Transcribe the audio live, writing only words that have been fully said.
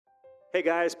Hey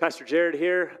guys, Pastor Jared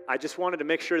here. I just wanted to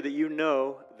make sure that you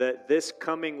know that this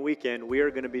coming weekend we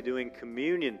are going to be doing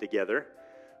communion together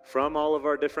from all of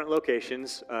our different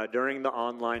locations during the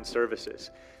online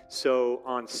services. So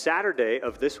on Saturday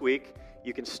of this week,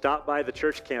 you can stop by the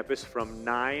church campus from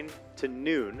 9 to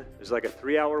noon. There's like a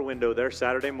 3-hour window there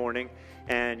Saturday morning,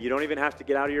 and you don't even have to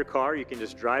get out of your car. You can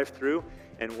just drive through,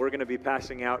 and we're going to be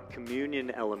passing out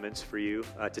communion elements for you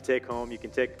to take home. You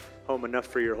can take home enough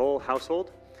for your whole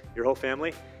household, your whole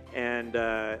family, and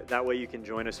that way you can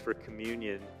join us for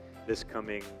communion this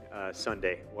coming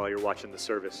Sunday while you're watching the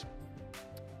service.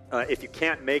 If you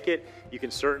can't make it, you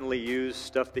can certainly use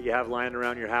stuff that you have lying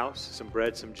around your house, some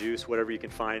bread, some juice, whatever you can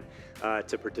find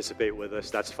to participate with us.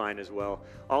 That's fine as well.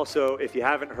 Also, if you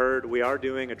haven't heard, we are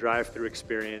doing a drive-through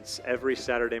experience every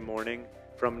Saturday morning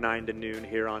from 9 to noon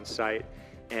here on site.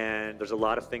 And there's a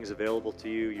lot of things available to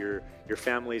you. Your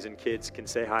families and kids can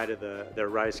say hi to the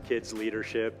Rise Kids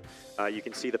leadership. You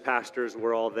can see the pastors.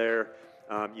 We're all there.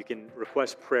 You can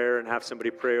request prayer and have somebody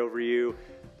pray over you.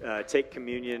 Take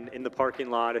communion in the parking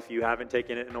lot if you haven't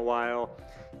taken it in a while.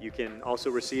 You can also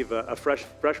receive a fresh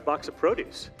box of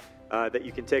produce that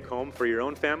you can take home for your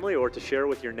own family or to share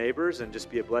with your neighbors and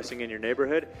just be a blessing in your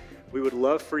neighborhood. We would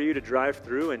love for you to drive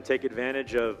through and take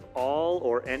advantage of all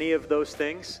or any of those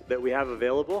things that we have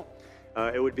available.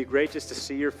 It would be great just to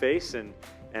see your face and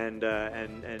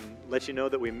let you know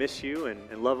that we miss you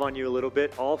and love on you a little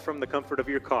bit, all from the comfort of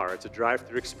your car. It's a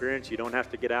drive-through experience. You don't have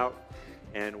to get out,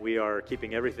 and we are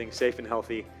keeping everything safe and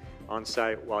healthy on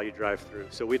site while you drive through.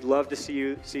 So we'd love to see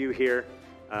you here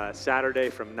Saturday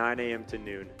from 9 a.m. to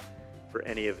noon for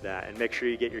any of that, and make sure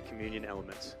you get your communion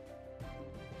elements.